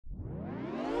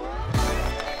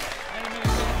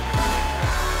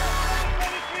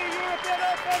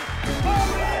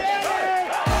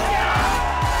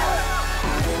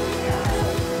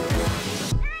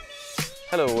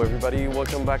Hello everybody,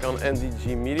 welcome back on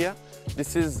MDG Media.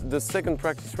 This is the second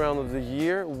practice round of the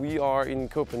year. We are in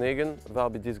Copenhagen,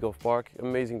 Valby Disc Golf Park.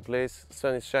 Amazing place,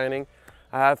 sun is shining.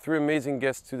 I have three amazing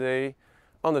guests today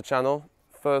on the channel.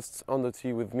 First on the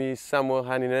tee with me,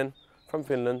 Hänninen from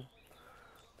Finland.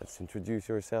 Let's introduce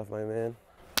yourself, my man.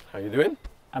 How are you doing?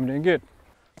 I'm doing good.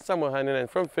 Hänninen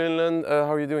from Finland.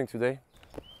 How are you doing today?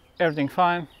 Everything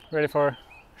fine, ready for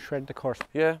shred the course.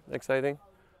 Yeah, exciting.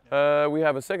 We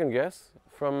have a second guest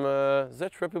from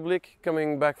Czech Republic,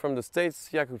 coming back from the States,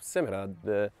 Jakub Semerad.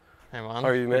 Hey man, how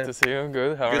are you, man? Good to see you.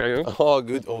 Good, how Good. are you? All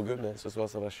good, man. Ce soir,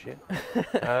 ça va chier.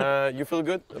 You feel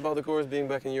good about the course being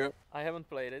back in Europe? I haven't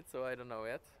played it, so I don't know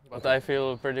yet. But I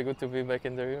feel pretty good to be back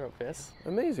in Europe, yes.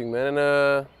 Amazing, man.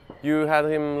 And you had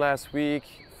him last week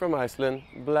from Iceland,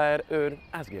 Blær,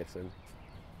 Ásgeirsson.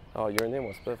 Oh, your name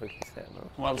was perfectly said, no?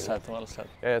 Well said, well said.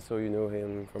 Yeah, so you know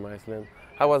him from Iceland.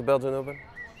 How was Belgian Open?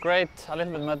 Great, a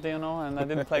little bit muddy, you know, and I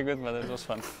didn't play good, but it was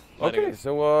fun. Okay,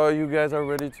 so you guys are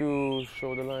ready to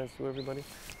show the lines to everybody?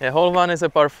 Yeah, hole one is a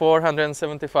par 4,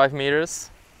 175 meters.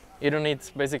 You don't need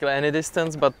basically any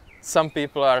distance, but some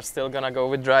people are still gonna go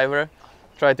with driver.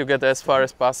 Try to get as far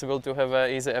as possible to have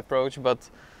an easy approach, but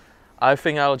I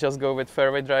think I'll just go with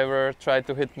fairway driver, try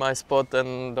to hit my spot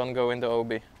and don't go in the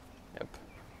OB. Yep.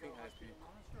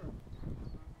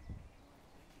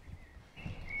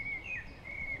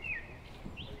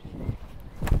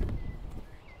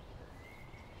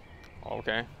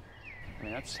 Okay. I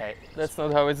mean, that's safe. That's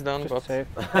not how it's done, but safe.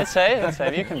 It's safe, it's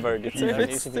safe. You can birdie.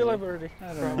 it's still a birdie.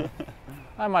 I don't know.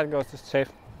 I might go to safe.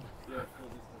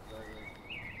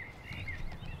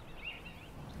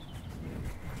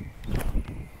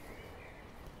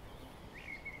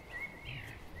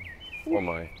 Oh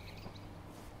my.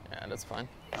 Yeah, that's fine.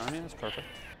 I mean, it's perfect.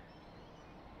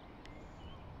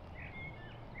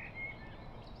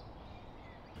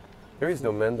 There is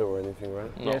no mendo or anything,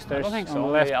 right? No. Yes, there's I don't think on so. the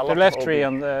left, Yeah, a the lot left of tree OB.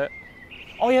 on the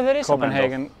Oh yeah, there is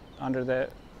Copenhagen under the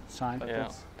sign. Yeah.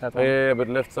 That Oh, one. yeah, but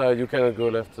left side, you cannot go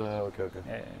left. Okay.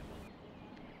 Yeah.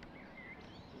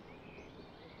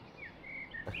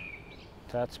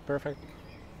 That's perfect.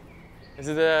 Is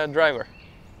it a driver?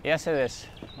 Yes, it is.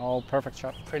 Oh, perfect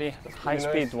shot. Pretty pretty high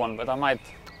speed nice. one, but I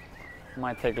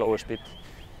might take lower speed.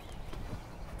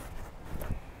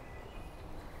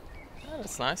 Yeah,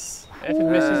 that's nice. If it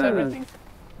misses everything,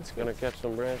 It's gonna catch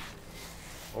some branch.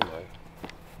 Oh my.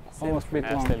 Almost a bit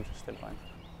yeah, long. still fine.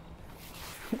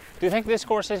 Do you think this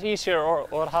course is easier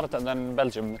or harder than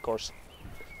Belgium course?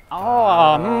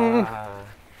 Oh,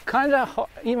 kind of,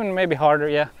 even maybe harder,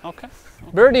 yeah. Okay.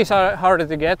 Birdies are harder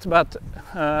to get, but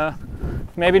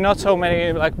maybe not so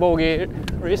many like bogey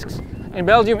risks. In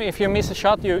Belgium, if you miss a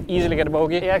shot, you easily get a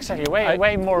bogey. Yeah, exactly.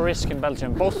 Way more risk in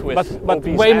Belgium, both with but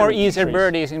OBs way more and easier trees.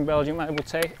 birdies in Belgium, I would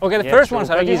say. Okay, the Yeah, first true. ones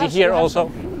are But you easy have- here you have also.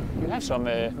 You have some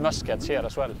muskets here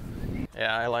as well.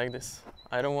 Yeah, I like this.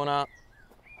 I don't wanna...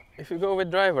 If you go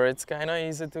with driver, it's kinda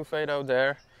easy to fade out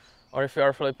there. Or if you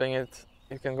are flipping it,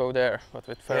 you can go there. But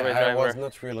with fairway I driver... was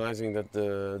not realizing that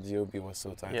the OB was so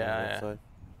tight on the left side.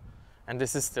 And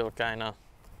this is still kinda...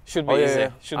 Should be Oh, yeah, easy.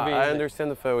 yeah. Should be I easy. understand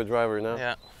the fairway driver now.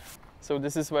 Yeah. So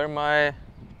this is where my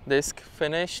disc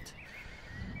finished.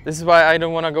 This is why I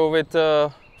don't wanna go with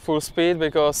full speed,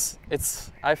 because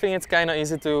I think it's kinda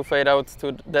easy to fade out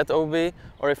to that OB,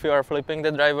 or if you are flipping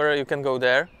the driver, you can go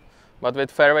there. But with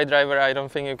fairway driver, I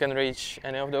don't think you can reach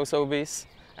any of those OBs,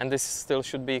 and this still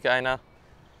should be kinda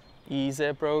easy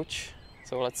approach.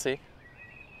 So let's see.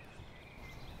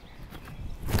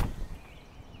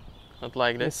 Not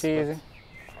like this. It's easy.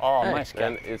 Oh, Hey, nice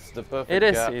And gap. it's the perfect It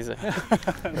is gap. easy.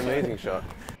 Amazing shot.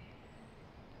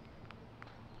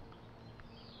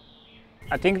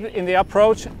 I think in the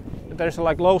approach, there's a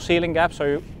like low ceiling gap,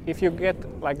 so if you get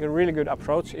like a really good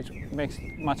approach, it makes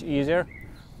it much easier.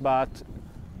 But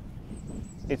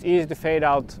it's easy to fade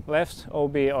out left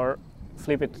OB or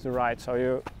flip it to the right, so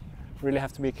you really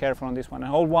have to be careful on this one.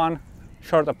 And hold one,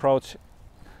 short approach.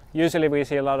 Usually we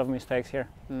see a lot of mistakes here,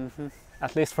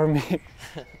 at least for me.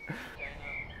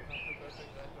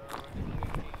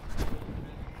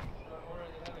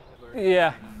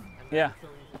 Yeah.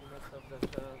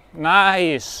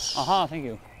 Nice. Aha, thank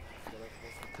you.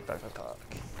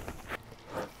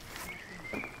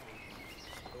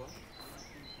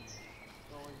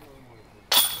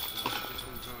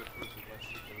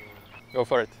 Go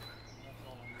for it.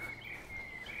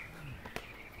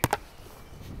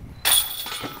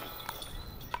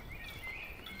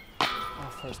 Oh,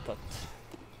 first putt.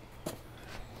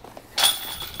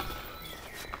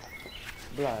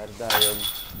 Blær, der.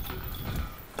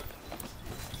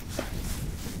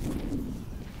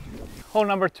 Hole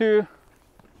number 2,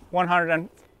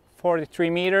 143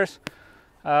 meters.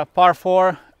 Par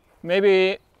 4,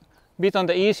 maybe a bit on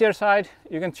the easier side.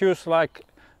 You can choose like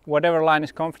whatever line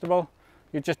is comfortable.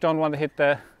 You just don't want to hit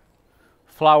the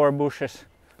flower bushes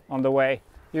on the way.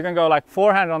 You can go like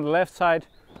forehand on the left side,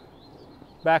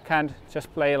 backhand,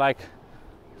 just play like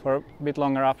for a bit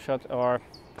longer upshot, or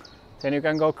then you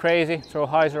can go crazy, throw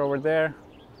hyzer over there.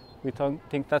 We don't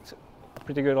think that's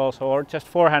pretty good also, or just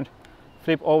forehand,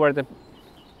 flip over the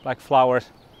like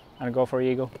flowers and go for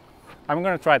eagle. I'm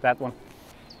gonna try that one.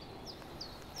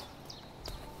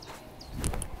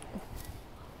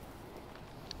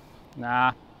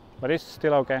 Nah, but it's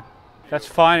still okay. That's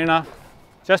fine enough.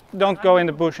 Just don't go in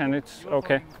the bush and it's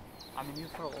okay.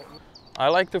 I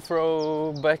like to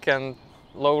throw back and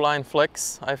low line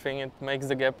flex. I think it makes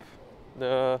the gap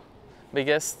the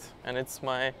biggest and it's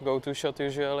my go-to shot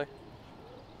usually.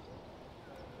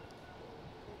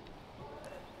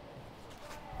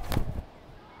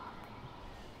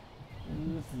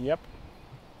 Yep.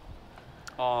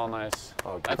 Oh, nice.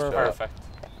 Oh, good That's shot. perfect.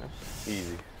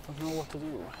 Easy. Don't know what to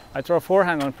do. I throw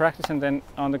forehand on practice and then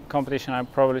on the competition I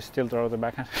probably still throw the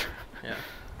backhand. Yeah.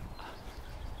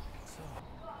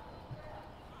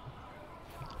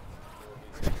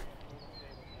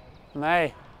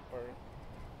 Nej.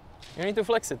 You need to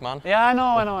flex it, man. Yeah, I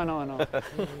know.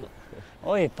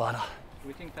 Oj para.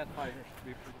 We think that hyzer should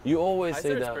be pretty. You always I say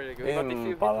think it's that. pretty good, but if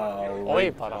you-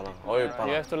 Oj para. Oi You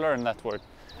para. have to learn that word.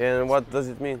 And what does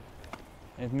it mean?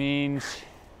 It means,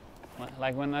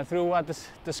 like when I threw a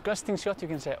disgusting shot, you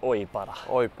can say oj para.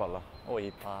 Oi pala.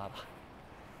 Oj para.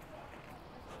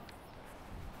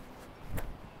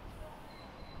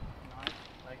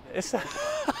 Is that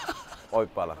Oi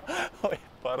pala. oj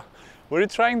para? Were you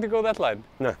trying to go that line?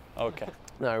 No. Okay.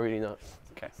 No, really not.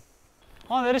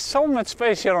 Oh, there is so much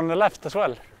space here on the left as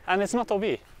well, and it's not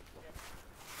OB.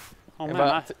 Oh man,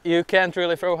 But you can't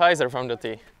really throw hyzer from the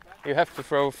tee. You have to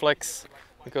throw flex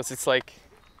because it's like,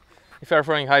 if you're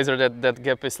throwing hyzer, that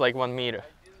gap is like 1 meter.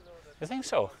 you think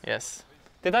so? Yes.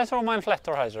 Did I throw mine flat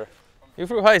or hyzer? You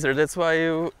threw hyzer, that's why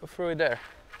you threw it there.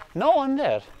 No, I'm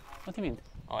there. What do you mean?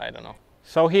 Oh, I don't know.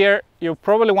 So here you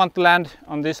probably want to land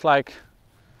on this like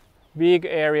big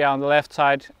area on the left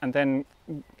side and then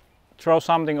throw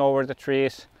something over the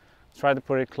trees, try to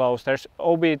put it close. There's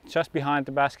OB just behind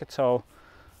the basket, so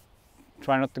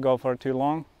try not to go for too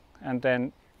long and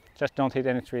then just don't hit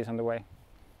any trees on the way.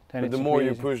 Then But it's the more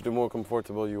you easy. push, the more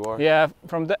comfortable you are. Yeah,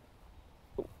 from the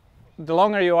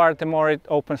longer you are, the more it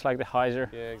opens like the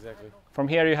hyzer. Yeah, exactly. From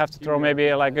here you have to throw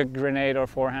maybe like a grenade or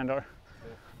forehand, or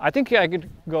I think I could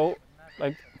go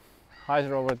like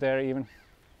hyzer over there even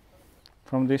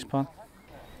from this spot.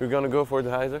 You're gonna go for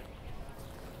the hyzer?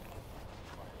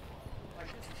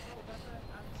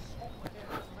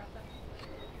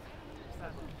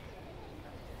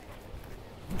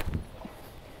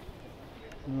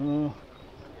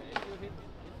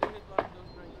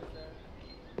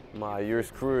 You're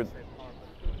screwed.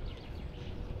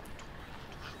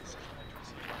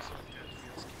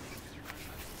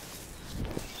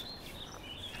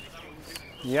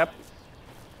 Yep.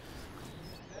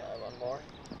 One more.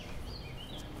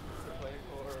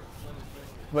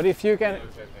 But if you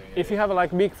have a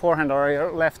like big forehand or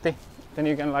you're lefty, then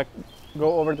you can like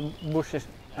go over the bushes.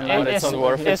 And But it's not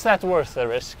worth it. Is that worth the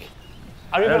risk?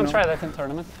 Are you I don't going to know. try that in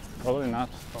tournament? Probably not.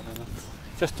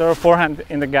 Just throw a forehand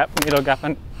in the gap, middle gap,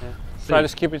 and try to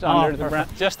skip it under the branch.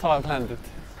 Just how I planned it.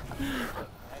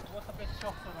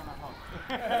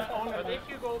 But if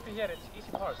you go over here, it's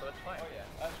easy par, so that's fine.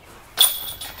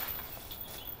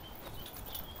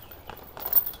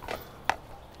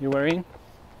 You were in?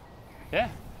 Yeah,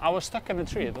 I was stuck in the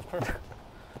tree. It was perfect.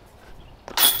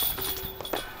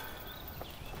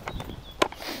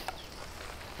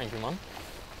 Thank you, man.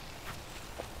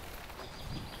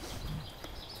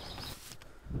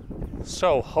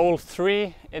 So, hole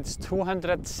 3, it's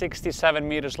 267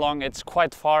 meters long. It's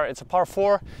quite far. It's a par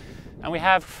 4, and we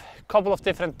have a couple of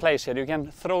different plays here. You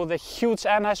can throw the huge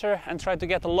anhyzer and try to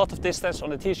get a lot of distance on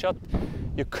the tee shot.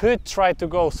 You could try to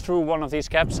go through one of these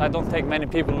gaps. I don't think many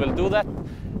people will do that.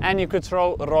 And you could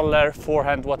throw roller,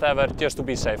 forehand, whatever, just to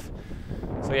be safe.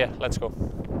 So yeah, let's go.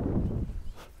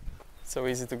 So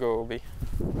easy to go OB.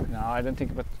 No, I don't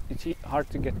think, but it's hard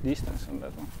to get distance on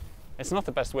that one. It's not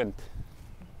the best wind.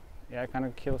 Yeah, it kind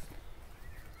of kills.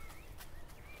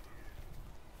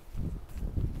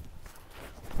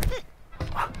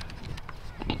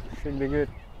 Should be good.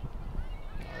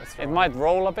 It might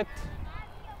roll a bit.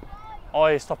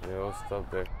 Oh, stop. Yeah, I'll stop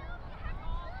there.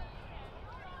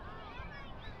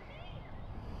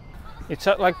 It's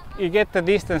like you get the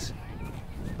distance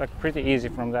like pretty easy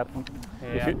from that one.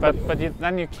 Yeah, but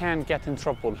then you can get in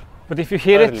trouble But if you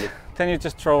hit it, then you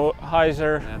just throw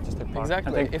hyzer. Yeah, just take par.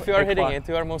 Exactly. If you are hitting it,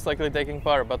 you are most likely taking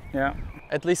par. But Yeah.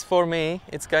 at least for me,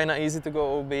 it's kind of easy to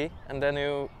go OB, and then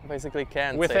you basically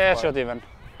can't With save the air par. shot even.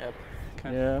 Yep.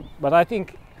 Okay. Yeah, but I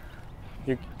think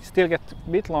you still get a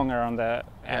bit longer on the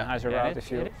hyzer route it- if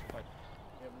you. it is.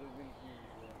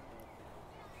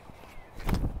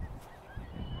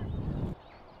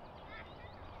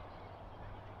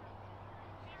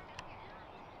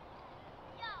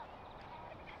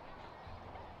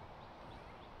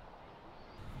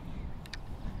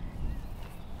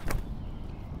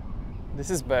 This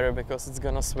is better because it's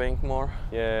gonna swing more.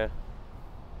 Yeah,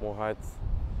 more height.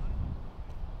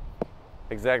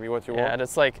 Exactly what you Yeah, want.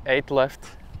 that's like 8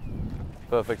 left.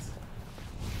 Perfect.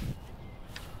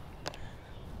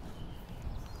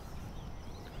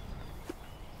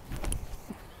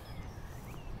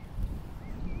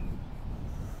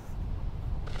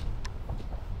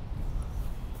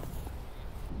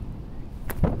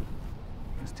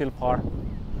 Still par.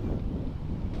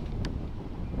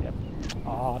 Yep.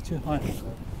 Ah, too high.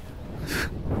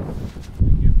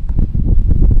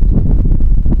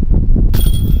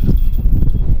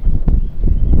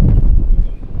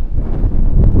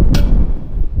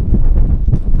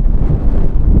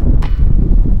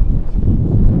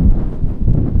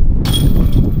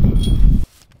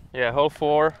 Yeah, hole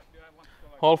 4.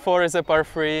 Hole 4 is a par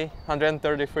 3,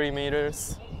 133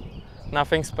 meters.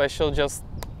 Nothing special, just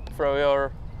throw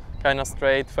your kind of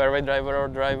straight fairway driver or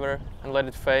driver and let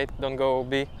it fade. Don't go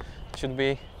OB. Should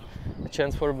be a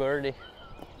chance for birdie.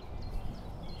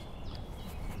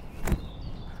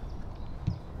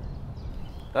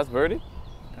 That's birdie?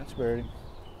 That's birdie.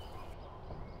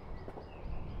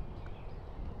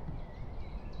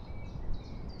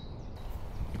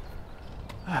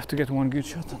 I have to get one good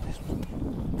shot on this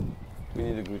one. We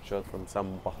need a good shot from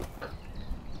Samba.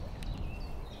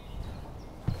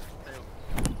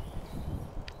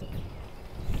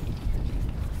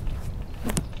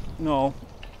 No.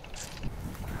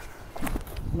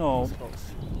 No.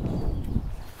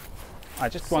 I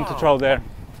just want to throw there.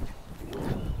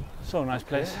 So nice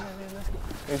place.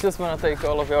 You just want to take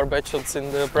all of your bad shots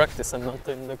in the practice and not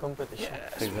in the competition.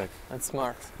 Exactly. That's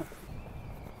smart.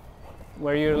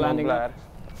 Where you're landing? Blær.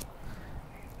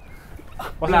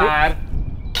 Blær.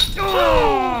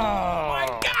 Oh my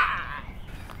God!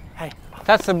 Hey,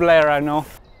 that's a Blær, I know.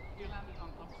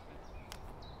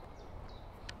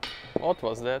 What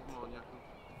was that?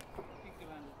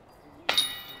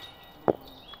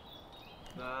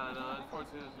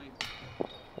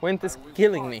 Wind is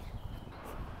killing me.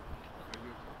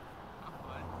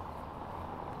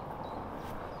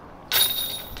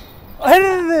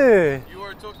 You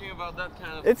were talking about that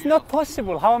kind of. It's not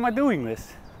possible. How am I doing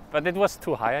this? But it was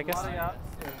too high, I guess. Too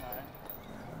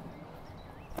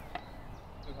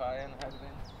high and has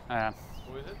been.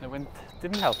 Who is it? The wind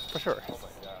didn't help, for sure.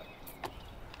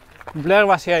 Blær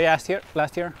was here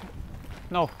last year.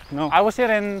 No, No. I was here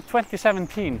in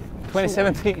 2017.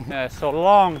 2017. Yeah, so a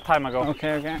long time ago.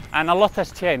 Okay, okay. And a lot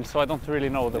has changed, so I don't really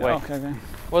know the way. Okay, okay.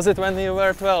 Was it when you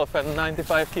were 12 and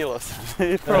 95 kilos?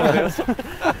 It probably is.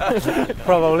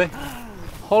 Probably.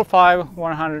 Hole 5,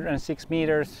 106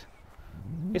 meters.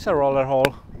 It's a roller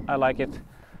hole. I like it.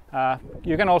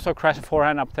 You can also crash a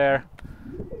forehand up there.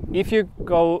 If you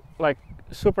go like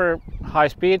super high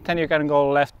speed, then you can go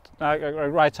left,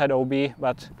 right side OB.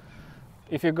 But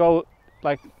if you go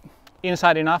like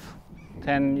inside enough,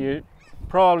 then you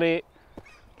probably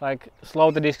like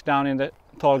slow the disc down in the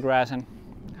tall grass and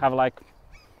have like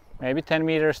maybe 10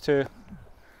 meters to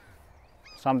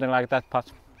something like that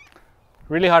putt.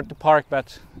 Really hard to park,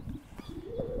 but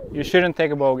you shouldn't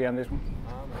take a bogey on this one.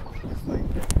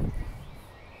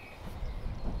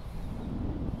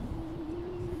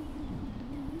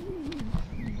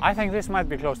 I think this might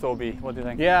be close to OB. What do you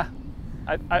think? Yeah,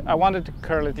 I wanted to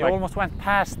curl it. You Like, almost went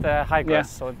past the high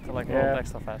grass, Yeah. so it's like Yeah. rolled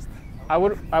extra fast. I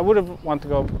would have want to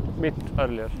go a bit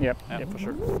Earlier. Yeah. Yeah, for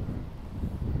sure.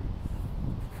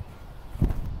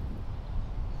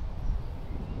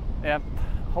 Yep,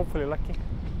 hopefully lucky.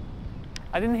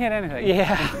 I didn't hear anything.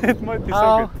 Yeah. It might be so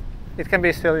Oh, good. it can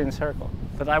be still in circle.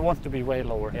 But I want to be way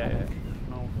lower. Yeah, yeah.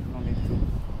 No need to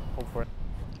hope for it.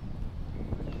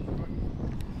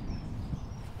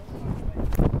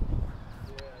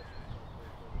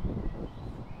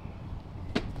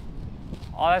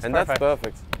 Oh, that's And perfect. that's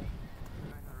perfect.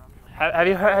 Have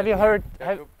you heard,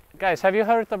 guys? Have you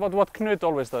heard about what Knut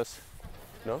always does?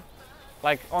 No?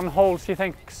 Like on holes he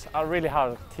thinks are really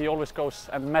hard, he always goes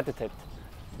and meditates.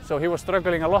 So he was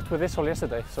struggling a lot with this hole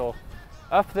yesterday. So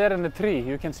up there in the tree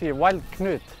you can see a wild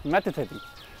Knut meditating,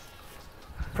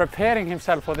 preparing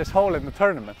himself for this hole in the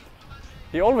tournament.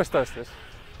 He always does this.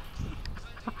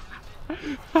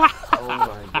 Oh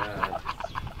my god.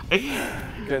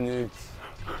 Can you...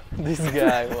 This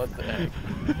guy, what the heck?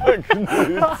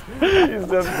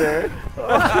 He's up there.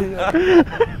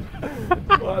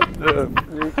 What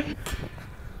the...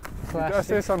 Because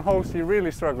this on holes you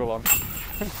really struggle on.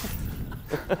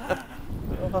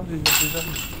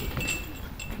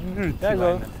 There you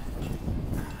go.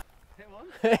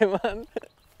 Hey man.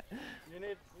 You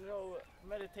need,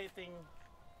 meditating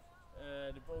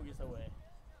the bogeys away.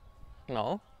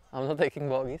 No, I'm not taking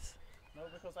bogeys. No,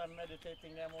 because I'm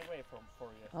meditating them away for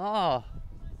you. Oh,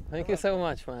 thank you so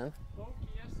much, man. Bogey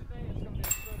yesterday, it's going to be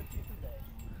 30 today.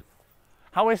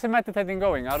 How is the meditating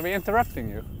going? Are we interrupting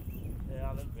you?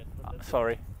 Yeah, a little bit. But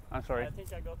Sorry, I'm sorry. I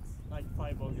think I got like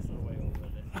 5 bogeys away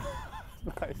already.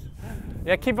 Nice.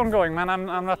 Yeah, keep on going, man. I'm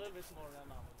not. A little bit more than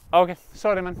now. Okay,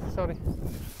 sorry, man. Sorry.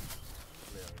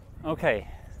 Okay,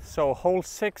 so hole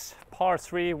 6, par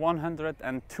 3,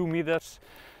 102 meters.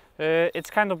 It's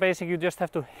kind of basic. You just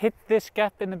have to hit this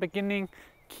gap in the beginning,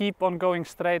 keep on going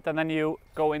straight, and then you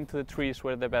go into the trees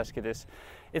where the basket is.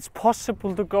 It's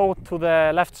possible to go to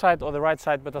the left side or the right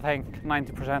side, but I think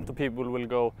 90% of people will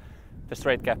go the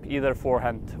straight gap, either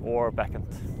forehand or backhand.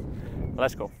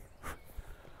 Let's go.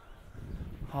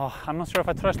 Oh, I'm not sure if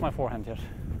I trust my forehand here.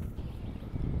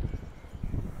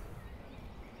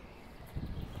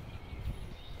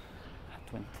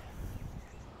 At wind.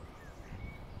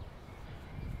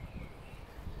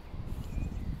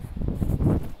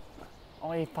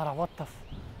 Oi, para, what the f...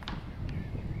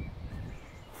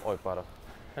 Oj, para.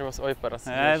 It was Oipara.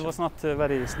 It was not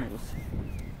very smooth.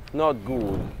 Not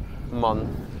good, man.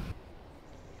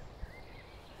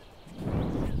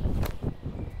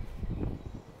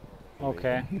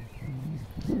 Okay.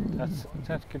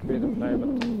 That could be the play,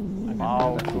 but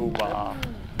Wow, Kuba.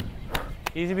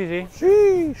 Easy peasy.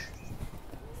 Sheesh.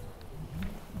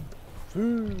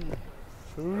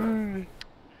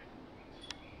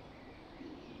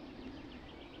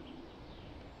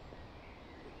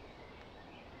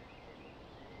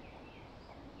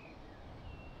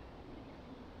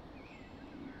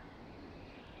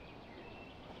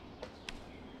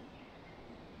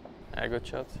 Yeah, good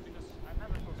shot.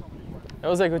 That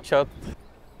was a good shot.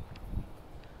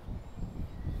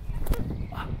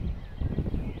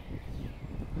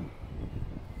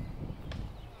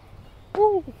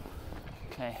 Woo.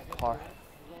 Okay, par.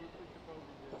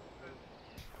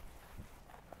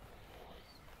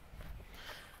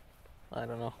 I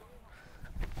don't know.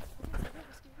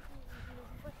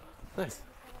 Nice.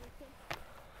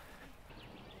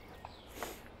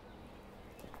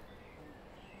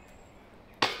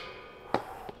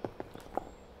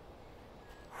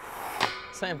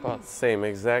 Same pot. Same,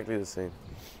 exactly the same.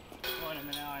 Toinen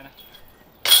menee aina.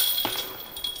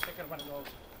 Second one goes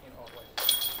in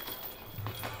always.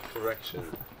 Correction.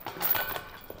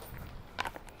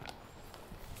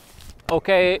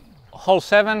 okay, hole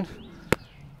 7.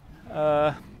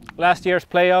 Last year's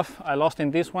playoff, I lost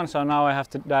in this one, so now I have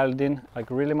to dial it in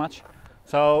like really much.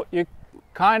 So you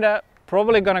kinda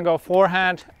probably gonna go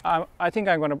forehand. I think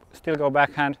I'm gonna still go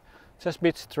backhand, just a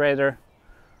bit straighter.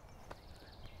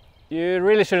 You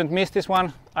really shouldn't miss this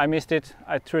one. I missed it.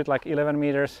 I threw it like 11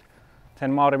 meters.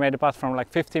 Then Mauri made a putt from like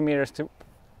 50 meters to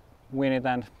win it,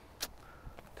 and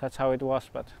that's how it was.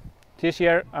 But this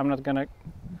year I'm not gonna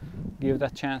give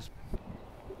that chance.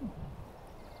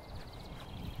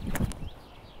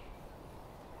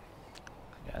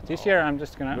 Yeah, this year I'm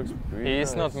just gonna. Looks pretty He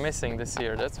is nice. not missing this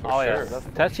year, that's for Oh sure. yeah,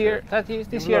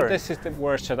 this year this is the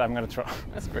worst shot I'm gonna throw.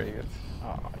 That's pretty good.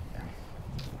 Oh, yeah.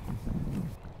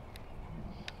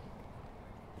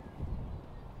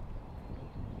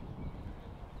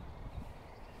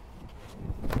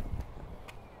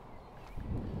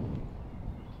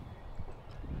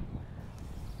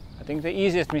 I think the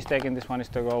easiest mistake in this one is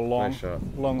to go long, Nice shot.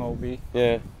 long OB,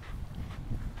 Yeah.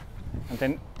 and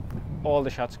then all the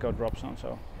shots go drop zone.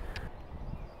 So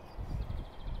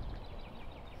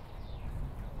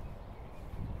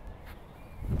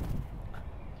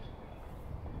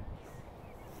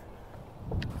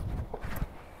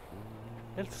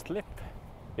It'll slip.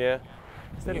 Yeah.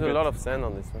 Still There's a good. lot of sand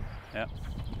on this one. Yeah.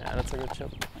 Yeah, that's a good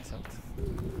shot. Nice shot.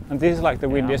 and this is like the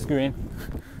windiest green.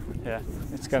 Yeah.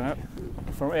 It's gonna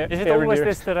from Is it every always year.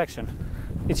 this direction?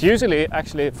 It's usually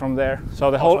actually from there.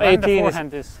 So the Oh, whole so then 18 the is.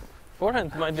 forehand is.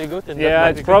 Forehand might be good in Yeah, that. it's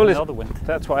Might be good probably in the other wind.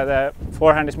 that's why the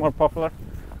forehand is more popular.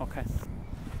 Okay.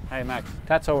 Hey Max.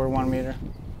 That's over 1 meter.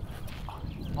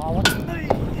 Oh, what?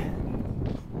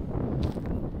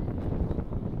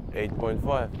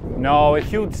 8.5. No, it's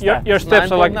Huge your steps.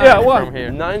 steps are like 9.9 yeah, from 1,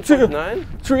 here. 9.9?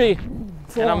 3,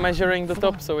 4. And I'm measuring the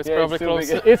top, so it's Yeah, probably it's too big.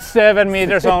 closer. It's 7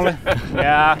 meters only.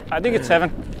 Yeah, I think it's 7.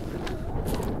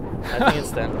 I think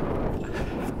it's 10.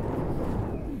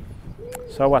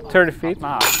 So what, 30 feet?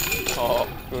 Oh,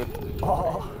 good.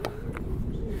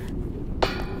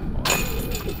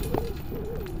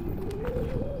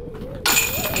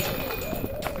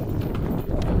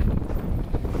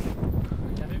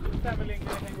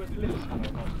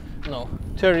 No.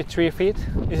 33 feet.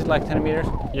 Is it like 10 meters?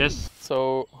 Yes.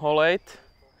 So hole 8,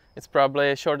 it's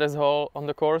probably shortest hole on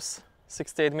the course,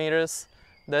 68 meters.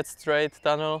 Dead straight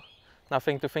tunnel,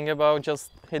 nothing to think about,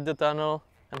 just hit the tunnel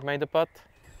and make the putt.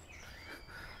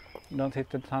 Don't hit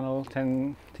the tunnel,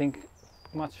 then think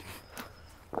much.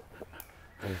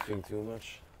 Don't think too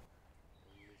much.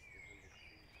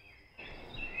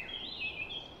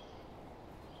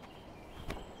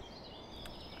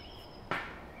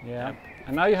 Yeah.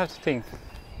 And now you have to think.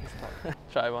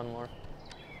 Try one more.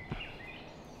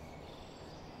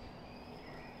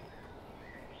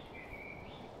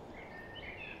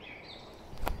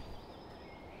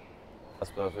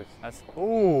 That's perfect. That's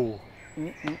ooh.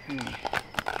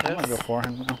 I'm gonna go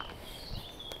forehand now.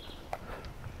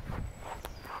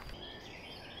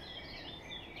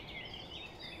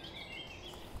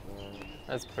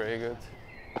 That's pretty good.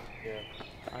 Yeah.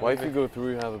 Why if you go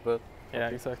through, you have a putt? Yeah,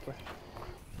 exactly.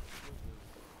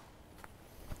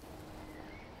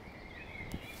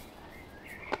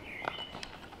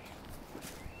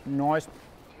 Noise.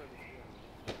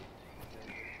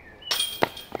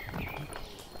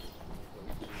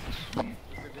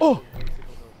 Oh!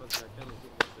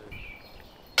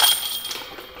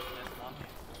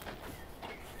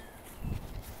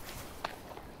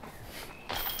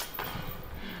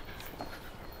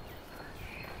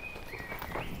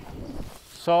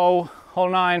 So, hole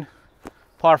 9,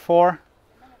 par 4.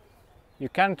 You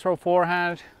can throw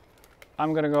forehand.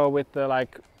 I'm gonna go with the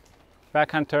like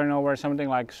backhand turnover, something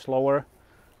like slower.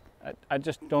 I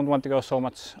just don't want to go so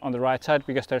much on the right side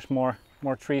because there's more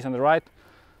trees on the right.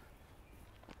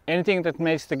 Anything that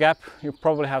makes the gap, you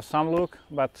probably have some look,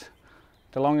 but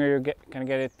the longer you can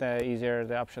get it, the easier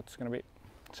the upshot's gonna be.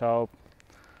 So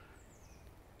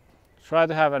try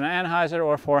to have an anhyzer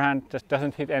or forehand that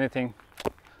doesn't hit anything,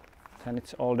 then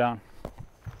it's all down.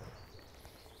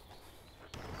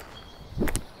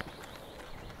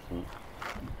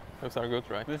 Those are good,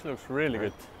 right? This looks really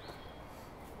good.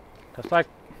 Just like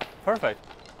Perfect.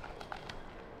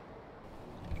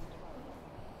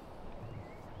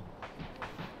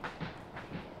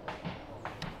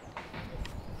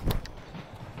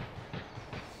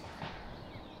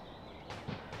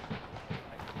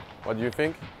 What do you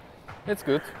think? It's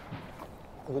good.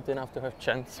 Good enough to have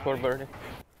chance for birdie.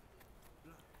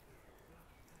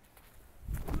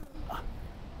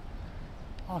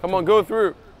 Come on, go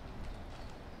through.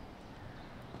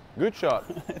 Good shot.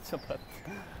 It's a putt.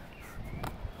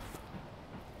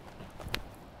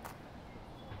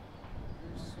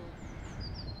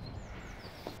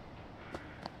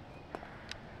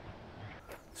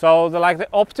 so the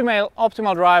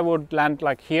optimal drive would land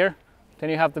like here. Then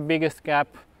you have the biggest gap.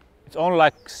 It's only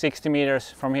like 60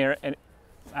 meters from here,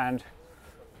 and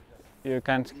you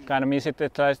can kind of miss it.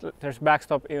 There's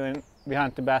backstop even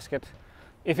behind the basket.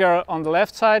 If you're on the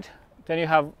left side, then you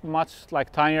have much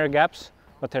like tinier gaps,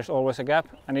 but there's always a gap.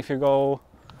 And if you go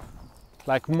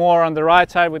like more on the right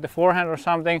side with the forehand or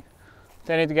something,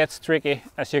 then it gets tricky,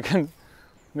 as you can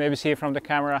maybe see from the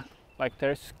camera. Like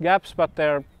there's gaps, but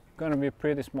they're going to be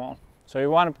pretty small. So you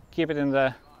want to keep it in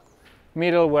the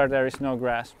middle where there is no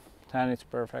grass, then it's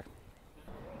perfect.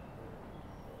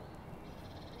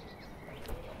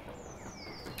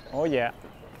 Oh yeah.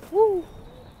 Woo!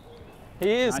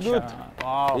 He is Nice good. shot.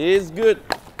 Wow. He is good.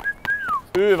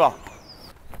 Hyvä.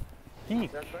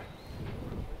 Geek.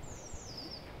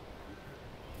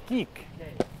 Geek.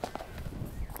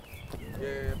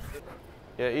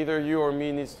 Yeah, either you or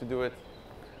me needs to do it,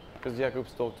 because Jakub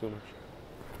talked too much.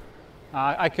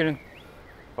 I couldn't.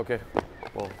 Okay,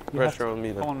 well, pressure on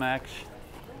me then. Come on, Max.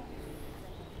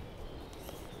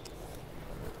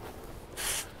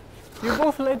 You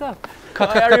both laid up.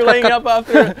 Why are you laying up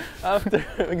after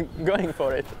going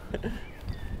for it?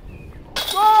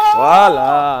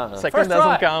 Voila! Second First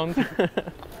doesn't try. count.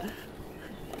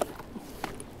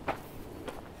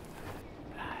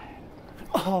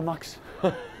 Oh, Max.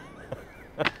 I'm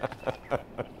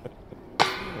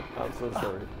so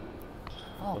sorry.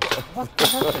 Oh, what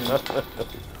happened?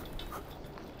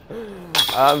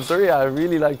 I'm sorry, I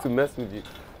really like to mess with you.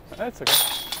 That's okay.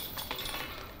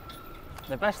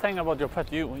 The best thing about your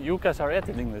putt, you guys are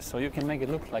editing this, so you can make it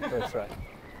look like first try.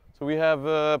 So we have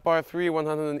par 3,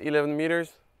 111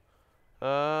 meters.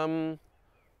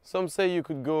 Some say you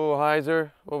could go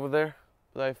hyzer over there,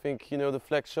 but I think, you know, the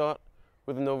flex shot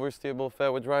with an overstable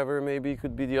fairway driver maybe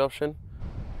could be the option.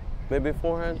 maybe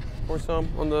forehand or some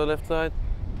on the left side.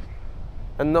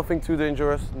 And nothing too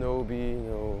dangerous, no B,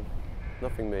 no,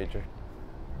 nothing major.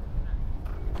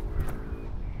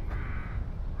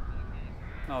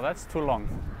 No, that's too long.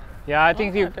 Yeah, I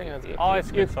think you. I think that's good. Oh,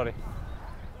 it's good. Sorry.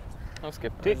 No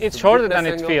skip. It's shorter than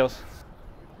less it angle. feels.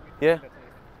 Yeah.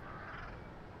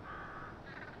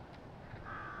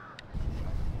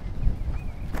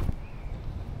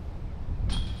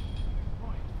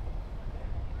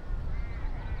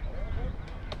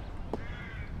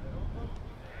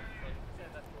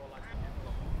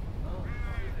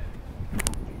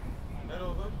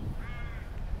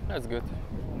 That's good.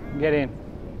 Get in.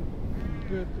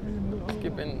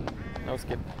 Skip in. No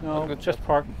skip. No, Not good just shot.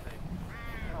 park.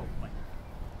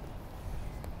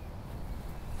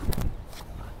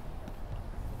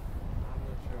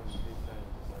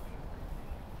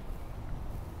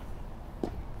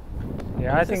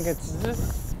 Yeah, I think it's. This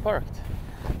is parked.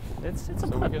 It's a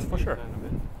putt for sure.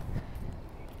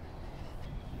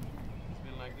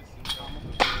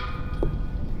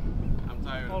 I'm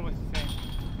tired. Always the same.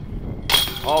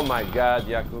 Oh my God,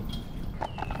 Jakub.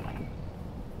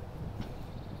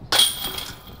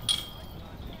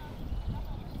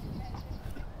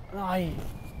 Ai.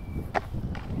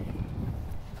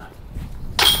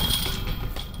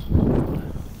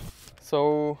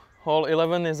 So hole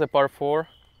 11 is a par 4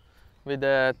 with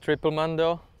a triple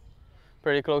mando,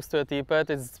 pretty close to a tee pad.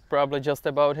 It's probably just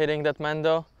about hitting that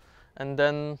mando, and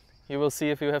then you will see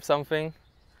if you have something.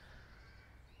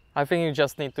 I think you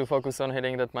just need to focus on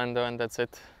hitting that mando, and that's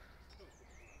it.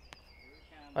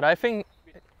 But I think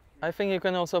you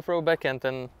can also throw backhand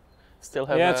and still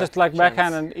have Yeah, a just like chance.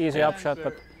 backhand and easy upshot.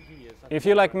 But if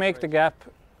you like make the gap,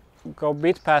 go a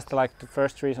bit past like the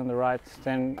first trees on the right,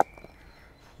 then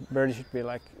birdie should be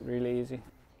like really easy.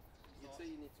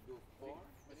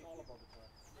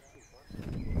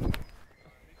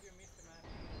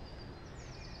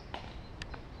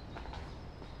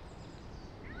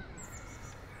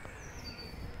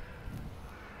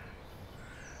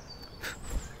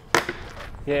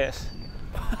 Yes.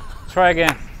 Try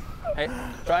again. Hey,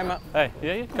 try Hey,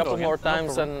 yeah, you can couple go again. more No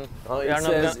times problem. and Oh, we it are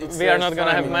says- it not says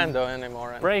gonna have fine. mando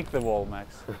anymore. and- Break the wall,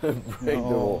 Max. Break the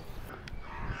wall.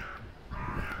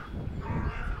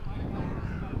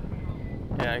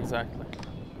 Yeah, exactly.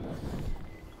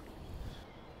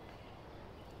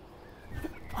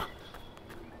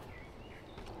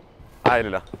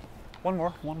 Airila. One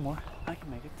more. I can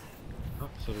make it. Oh,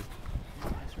 sorry.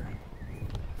 Nicer.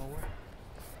 Lower.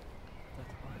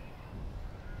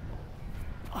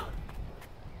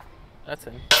 That's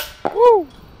it. Woo!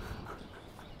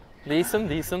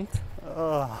 Decent.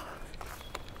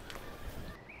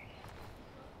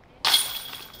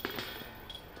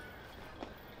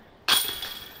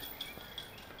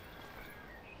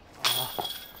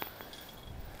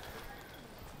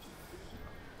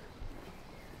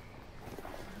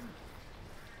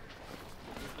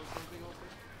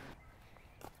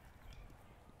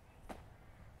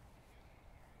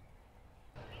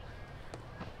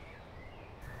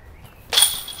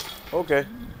 Okay.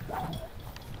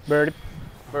 Birdie.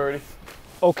 Birdie.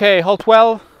 Okay, hole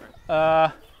 12.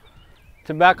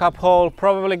 The backup hole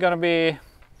probably gonna be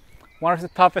one of the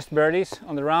toughest birdies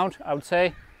on the round, I would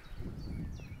say.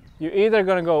 You're either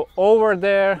gonna go over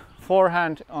there,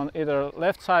 forehand on either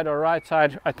left side or right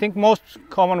side. I think most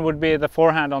common would be the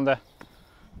forehand on the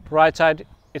right side.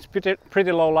 It's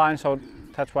pretty low line, so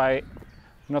that's why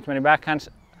not many backhands.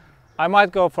 I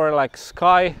might go for like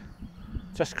sky,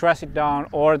 just crash it down,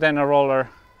 or then a roller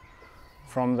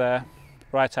from the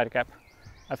right side gap.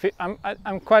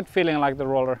 I'm quite feeling like the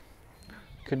roller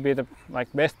could be the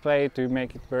best play to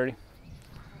make it birdie.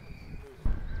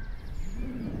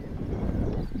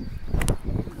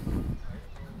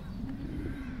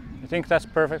 You think that's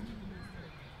perfect?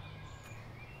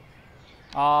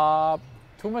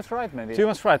 Too much right, maybe. Too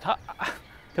much right.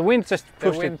 The wind just The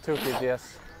pushed wind it. took it,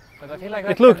 yes. But I feel like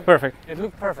It looked perfect. It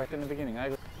looked perfect in the beginning.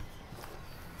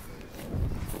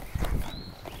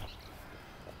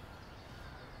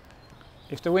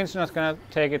 If the wind's not gonna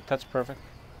take it, that's perfect.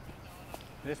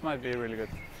 This might be really good.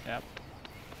 Yeah.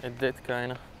 It did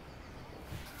kinda.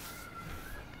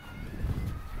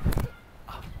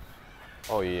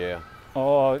 Oh yeah.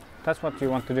 Oh, that's what you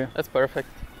want to do. That's perfect.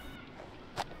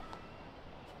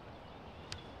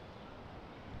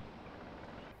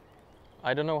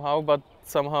 I don't know how, but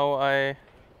somehow I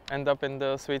end up in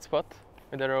the sweet spot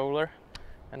with the roller,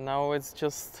 and now it's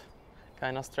just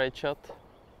kind of straight shot.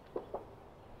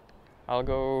 I'll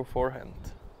go forehand.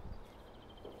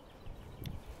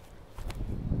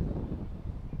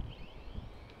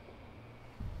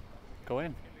 Go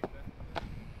in.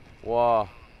 Wow.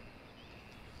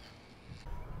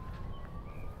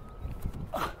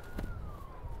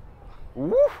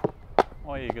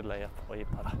 Oi, good layup. Oi,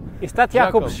 para. Is that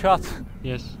Jakub's shot?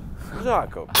 Yes.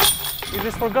 Jakub. You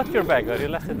just forgot your bag, or you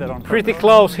left it there on top? Pretty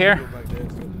close here.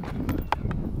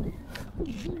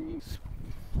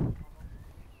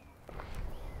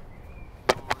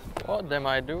 What am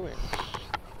I doing?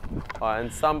 And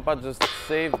Sampa just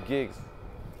saved gigs.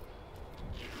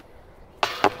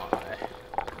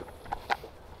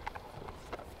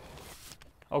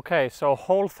 Okay, so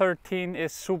hole 13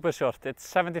 is super short. It's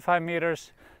 75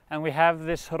 meters and we have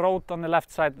this road on the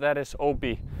left side that is OB.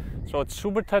 So it's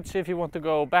super touchy if you want to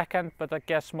go backhand, but I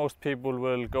guess most people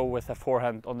will go with a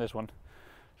forehand on this one.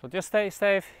 So just stay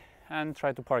safe and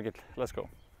try to park it. Let's go.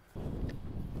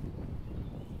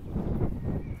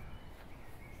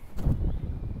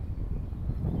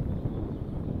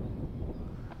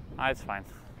 Ah, it's fine.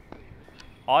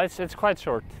 Oh, it's quite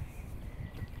short.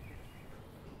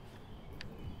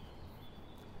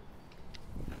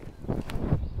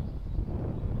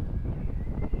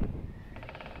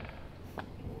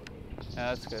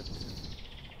 Yeah, that's good.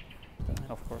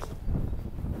 Of course.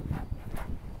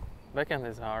 Backhand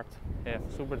is hard. Yeah,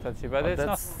 super touchy, but it's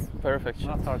not perfect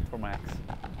shot. not hard for my axe.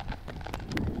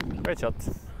 Great shot.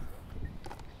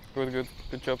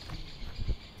 Good job.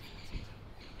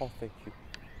 Oh, thank you.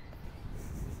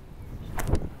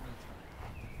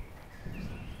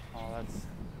 Oh, that's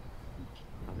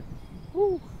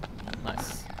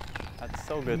Nice. that's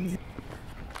so good.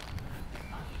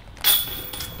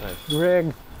 Nice.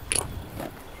 Rig.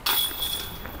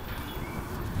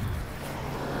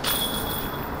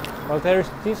 Well, there's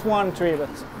this one tree, but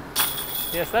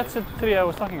Yes, that's the tree I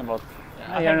was talking about.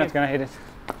 you're not gonna hit it.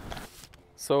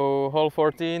 So hole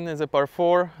 14 is a par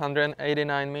 4,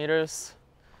 189 meters.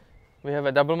 We have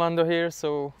a double mando here,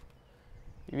 so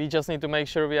we just need to make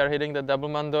sure we are hitting the double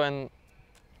mando, and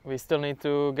we still need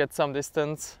to get some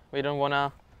distance. We don't want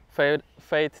to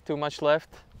fade too much left,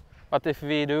 but if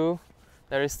we do,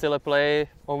 there is still a play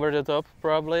over the top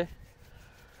probably.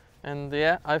 And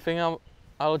yeah, I think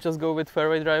I'll just go with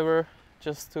fairway driver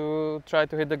just to try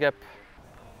to hit the gap.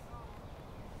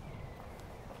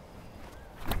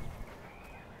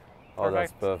 Oh,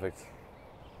 that's perfect.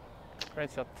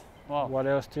 Great shot. Wow. What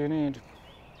else do you need?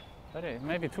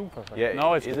 Maybe too perfect. Yeah,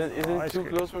 No, it's isn't good. No, it it's too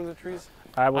good. close from the trees?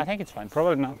 I think it's fine.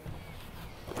 Probably not.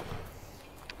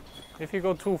 If you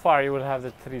go too far, you will have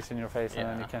the trees in your face, and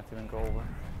then Yeah. you can't even go over.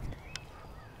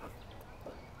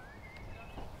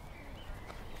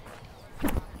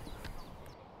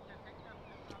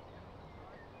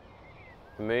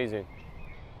 Amazing.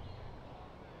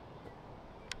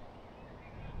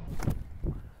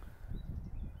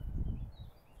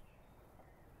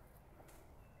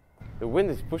 The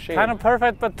wind is pushing. Kind of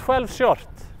perfect, but 12 short.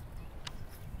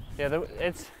 Yeah,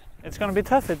 it's going to be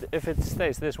tough if it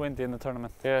stays this windy in the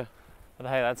tournament. Yeah. But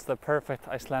hey, that's the perfect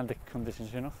Icelandic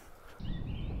conditions, you know.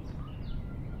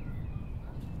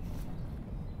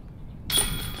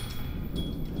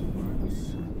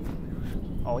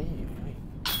 Oh,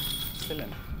 still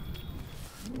in.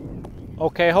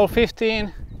 Okay, hole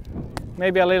 15.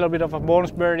 Maybe a little bit of a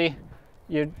bonus birdie.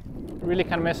 You really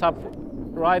can mess up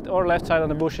right or left side on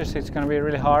the bushes. It's going to be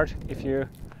really hard if you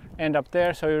end up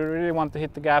there. So you really want to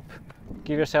hit the gap.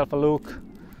 Give yourself a look.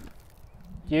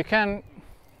 You can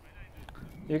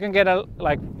get a,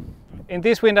 like, in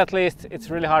this wind at least, it's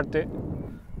really hard to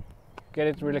get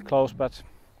it really close, but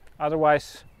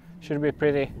otherwise should be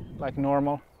pretty like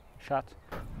normal shot.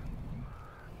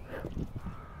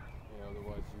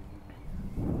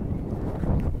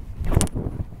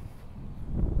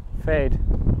 Fade.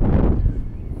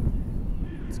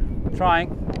 Trying.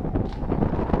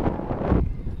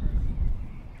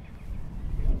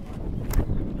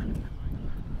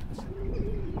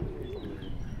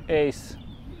 Ace.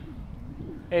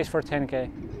 Ace for 10k.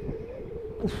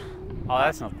 Oh,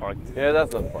 that's not parked. Yeah,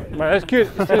 that's not far. But that's good.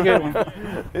 It's still a good one.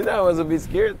 You know, I was a bit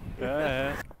scared.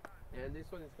 Yeah. Yeah,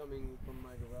 this one is coming from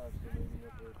my garage, so maybe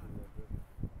not working that good.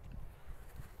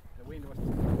 The wind was.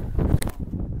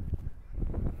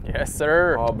 Yes,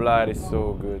 sir. Oh, Blær is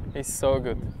so good. He's so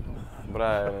good.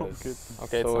 Blær is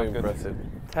Okay, it's so not good. impressive.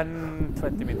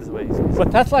 10-20 meters away.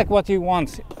 But that's like what you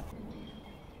want.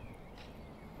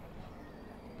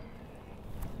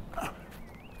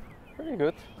 Pretty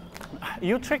good.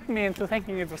 You tricked me into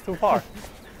thinking it was too far.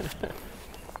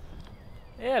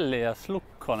 Elias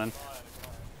Lukkonen.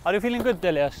 Are you feeling good,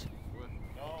 Elias?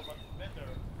 No, but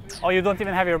better. Oh, you don't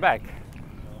even have your bag?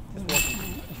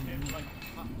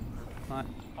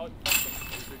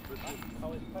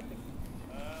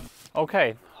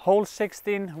 Okay, hole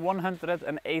 16,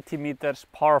 180 meters,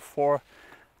 par 4.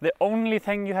 The only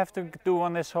thing you have to do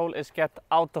on this hole is get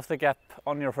out of the gap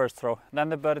on your first throw. Then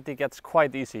the birdie gets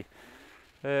quite easy.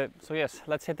 So yes,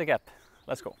 let's hit the gap.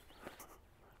 Let's go.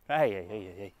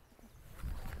 Hey.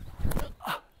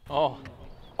 Oh,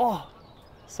 Oh,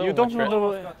 so you don't much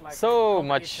know re- so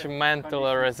much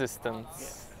mental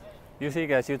resistance. You see,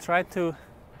 guys, you try to.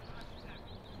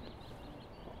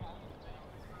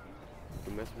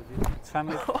 To mess with you? It's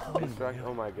family. Distract.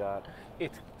 Oh my god.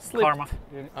 It Slipped Karma.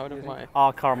 out of my.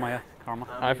 Oh, karma, yeah, karma.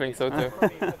 I think so too.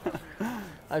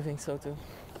 I think so too.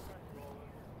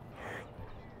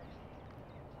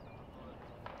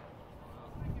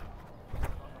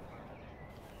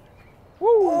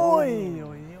 Oi,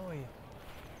 oi, oi.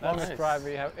 longest Nice. drive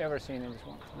we have ever seen in this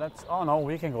one. That's. Oh no,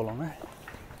 we can go longer.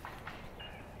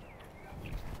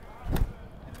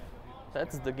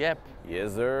 That's the gap.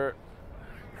 Yes, sir.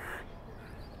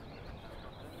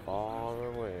 Far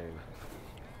away.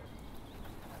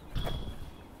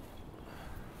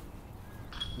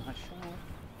 Nice shot.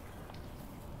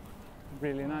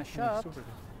 Really nice shot. Super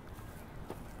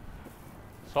good.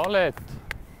 Solid.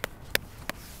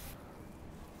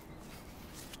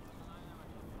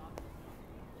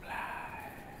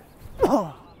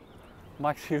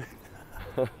 Maxime.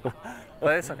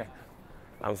 But it's okay.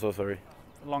 I'm so sorry.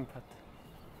 Long putt.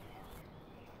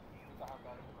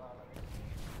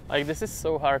 Like this is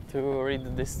so hard to read the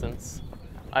distance.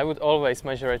 I would always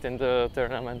measure it in the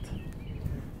tournament.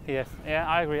 Yes, yeah,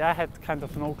 I agree. I had kind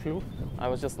of no clue. I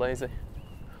was just lazy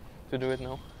to do it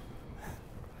now.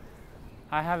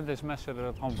 I have this measure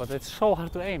at home, but it's so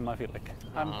hard to aim, I feel like.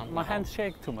 No. My hands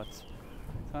shake too much.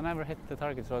 So I never hit the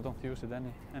target, so I don't use it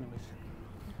anyways.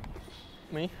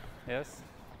 Me? Yes.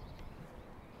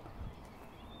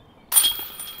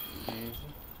 Easy.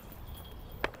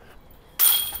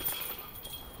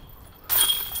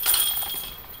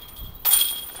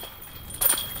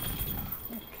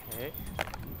 Okay.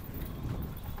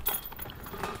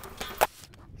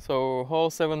 So hole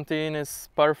 17 is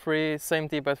par 3, same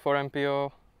tee pad for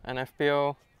MPO and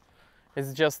FPO.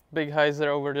 It's just big hyzer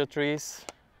over the trees.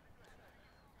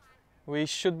 We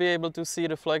should be able to see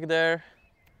the flag there.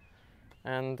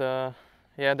 And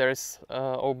yeah, there's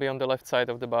OB on the left side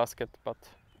of the basket, but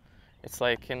it's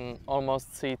like in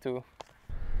almost C2.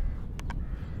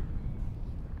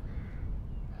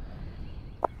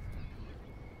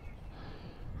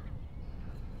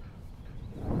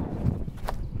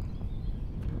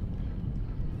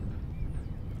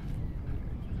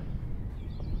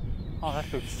 Oh,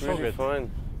 that looks so Really good.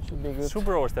 fun. Should be good.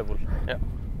 Super overstable. Yeah.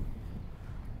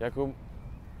 Jakub,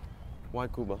 why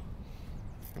Cuba?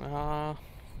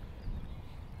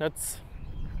 That's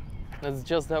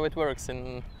just how it works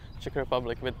in Czech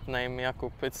Republic with name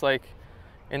Jakub. It's like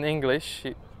in English,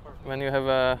 when you have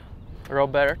a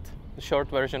Robert, the short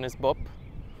version is Bob.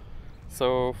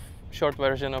 So short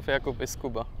version of Jakub is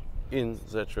Kuba. In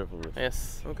Czech Republic.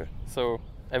 Yes. Okay. So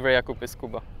every Jakub is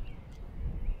Kuba.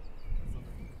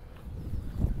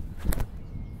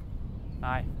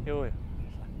 Nej, jo.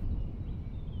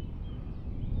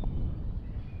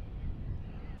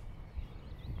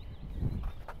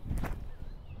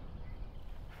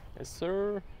 Yes,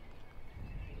 sir.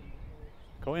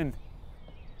 Go in.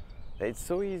 It's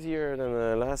so easier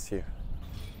than last year.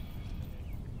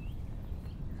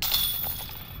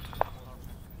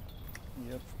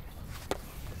 Yep.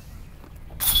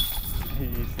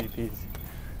 Easy peasy.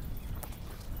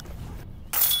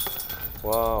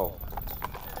 Wow.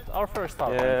 Our first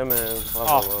stop. Yeah, man.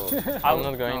 Oh. I'm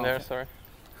not going Oh, there, okay. sorry.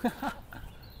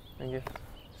 Thank you.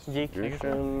 Yeek.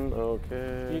 Christian,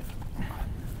 okay.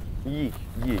 Yeek,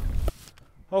 yeek.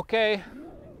 Okay,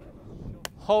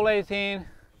 hole 18,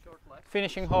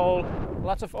 finishing hole,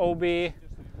 lots of OB,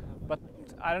 but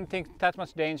I don't think that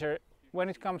much danger. When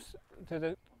it comes to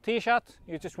the tee shot,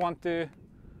 you just want to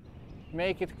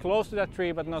make it close to that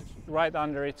tree but not right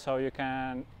under it, so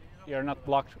you're not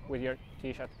blocked with your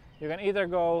tee shot. You can either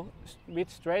go a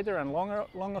bit straighter and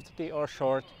long of the tee or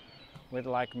short with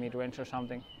like mid-range or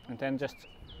something. And then just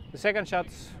the second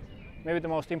shot's maybe the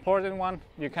most important one.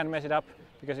 You can mess it up,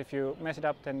 because if you mess it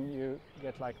up then you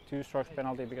get like 2 strokes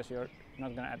penalty because you're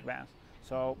not going to advance.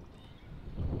 So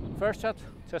first shot,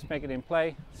 just make it in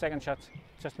play. Second shot,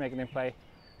 just make it in play.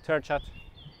 Third shot,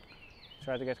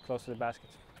 try to get close to the basket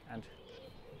and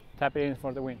tap it in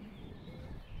for the win.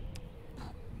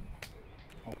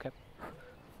 Okay.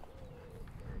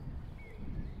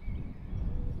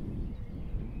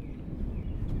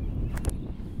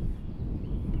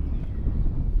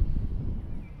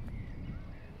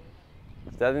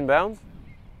 Is that in bounds?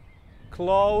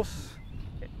 Close.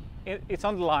 It's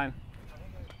on the line.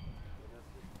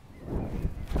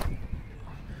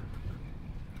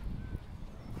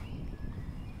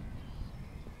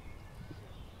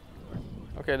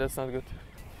 Okay, that's not good.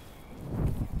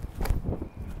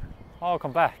 Oh,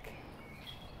 come back.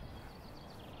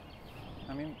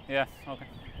 I mean, yeah, okay.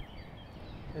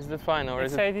 Is that fine or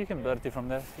It's is it? 8, you can birdie from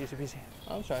there, easy peasy.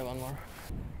 I'll try one more.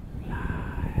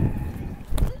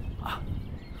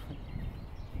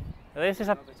 This is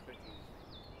a...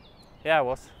 Yeah, it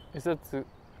was. Is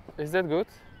that good?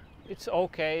 It's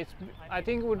okay. I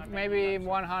think it would maybe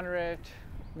 100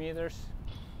 meters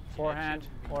forehand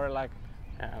or like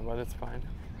Yeah, but it's fine.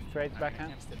 straight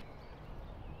backhand.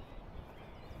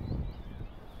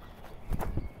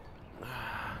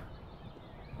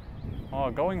 Oh,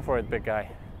 going for it, big guy.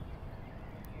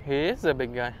 He is a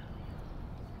big guy.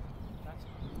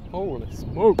 Holy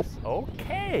smokes!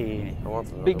 Okay. I want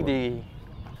another Big one. D.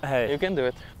 Hey. You can do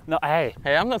it. No, hey.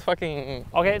 Hey, I'm not fucking.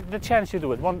 Okay, the chance you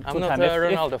do it. 1 I'm to not 10. a If-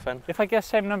 Ronaldo fan. If I guess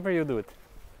same number, you do it.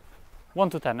 1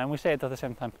 to 10, and we say it at the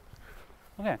same time.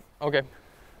 Okay. Okay,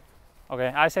 Okay,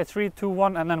 I say 3, 2,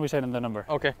 1, and then we say the number.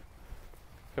 okay.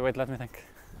 Okay, wait, let me think.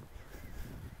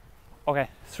 Okay,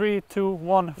 3, 2,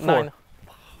 1, 4. 9.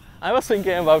 I was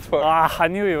thinking about 4. Ah, I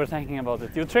knew you were thinking about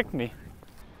it. You tricked me.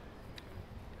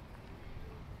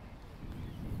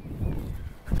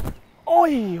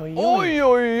 Oi, oi, oi. Oi,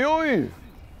 oi, oi!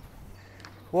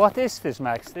 What is this,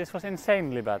 Max? This was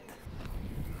insanely bad.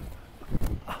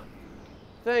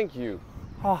 Thank you.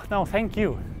 Oh, no, thank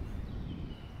you.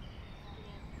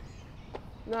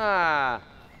 Nah,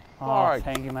 Oh, Mark.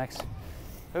 thank you, Max.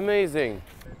 Amazing.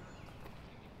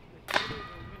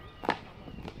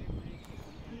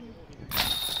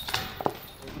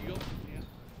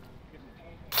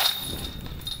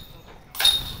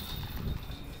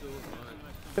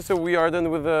 So we are done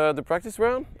with the practice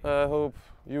round. I hope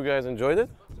you guys enjoyed it.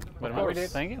 Of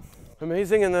course. Thank you.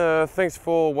 Amazing, and thanks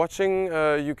for watching.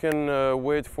 You can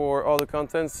wait for all the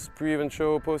contents, pre-event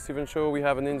show, post-event show. We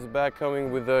have an ins back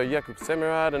coming with Jakub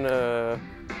Semerad, and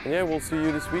yeah, we'll see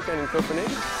you this weekend in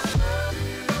Copenhagen.